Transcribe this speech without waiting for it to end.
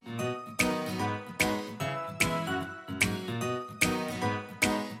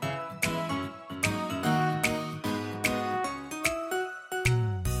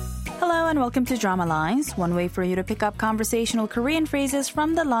and welcome to Drama Lines, one way for you to pick up conversational Korean phrases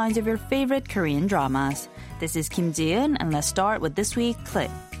from the lines of your favorite Korean dramas. This is Kim Ji-eun, and let's start with this week's clip.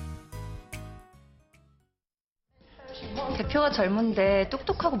 대표가 젊은데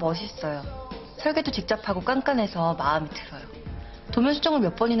똑똑하고 멋있어요. 설계도 직접 하고 깐깐해서 마음이 들어요. 도면 수정을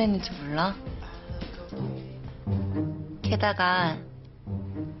몇 번이나 했는지 몰라. 게다가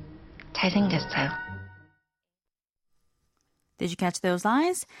잘생겼어요. Did you catch those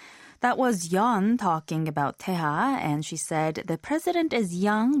lines? That was Yeon talking about Taeha, and she said, the president is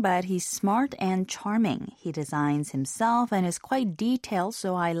young, but he's smart and charming. He designs himself and is quite detailed,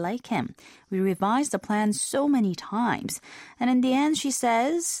 so I like him. We revised the plan so many times. And in the end, she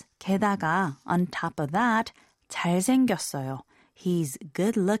says, 게다가, on top of that, 잘생겼어요. He's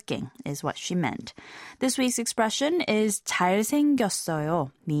good looking, is what she meant. This week's expression is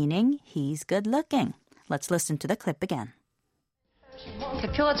잘생겼어요, meaning he's good looking. Let's listen to the clip again.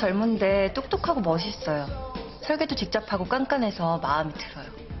 대표가 젊은데 똑똑하고 멋있어요. 설계도 직접 하고 깐깐해서 마음이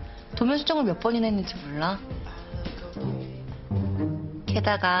들어요. 도면 수정을 몇 번이나 했는지 몰라.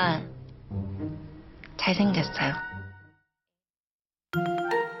 게다가 잘생겼어요.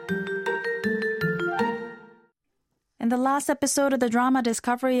 In the last episode of the drama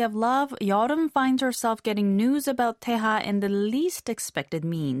Discovery of Love, Yeoreum finds herself getting news about Taeha in the least expected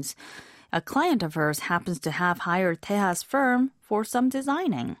means. A client of hers happens to have hired Taeha's firm for some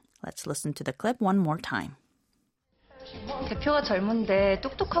designing. Let's listen to the clip one more time. 대표가 젊은데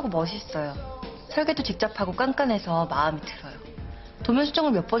똑똑하고 멋있어요. 설계도 직접 하고 깐깐해서 마음이 들어요. 도면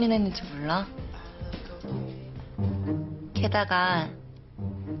수정을 몇 번이나 했는지 몰라. 게다가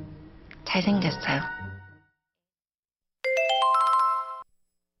잘생겼어요.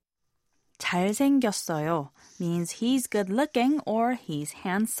 잘생겼어요 means he's good looking or he's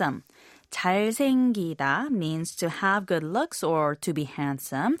handsome. 잘생기다 means to have good looks or to be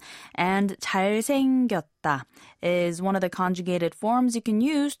handsome. And 잘생겼다 is one of the conjugated forms you can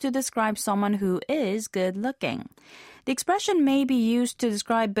use to describe someone who is good looking. The expression may be used to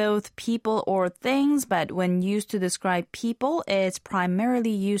describe both people or things, but when used to describe people, it's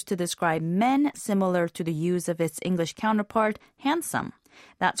primarily used to describe men, similar to the use of its English counterpart, handsome.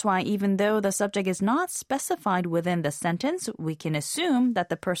 That's why even though the subject is not specified within the sentence, we can assume that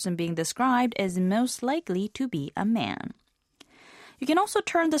the person being described is most likely to be a man. You can also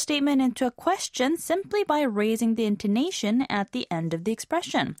turn the statement into a question simply by raising the intonation at the end of the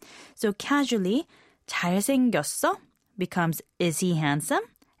expression. So casually, 잘생겼어 becomes is he handsome?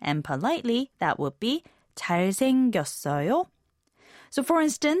 And politely, that would be 잘생겼어요. So for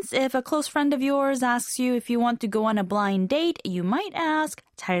instance, if a close friend of yours asks you if you want to go on a blind date, you might ask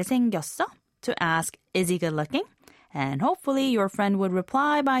잘생겼어 to ask is he good looking? And hopefully your friend would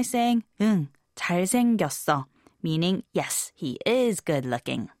reply by saying 응, 잘생겼어, meaning yes, he is good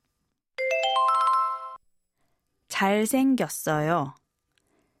looking. 잘생겼어요.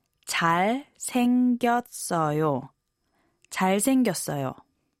 잘생겼어요. 잘생겼어요.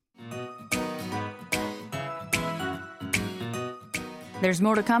 There's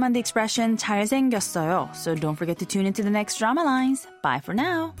more to come on the expression 잘생겼어요, so don't forget to tune into the next Drama Lines. Bye for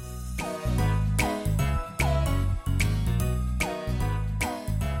now.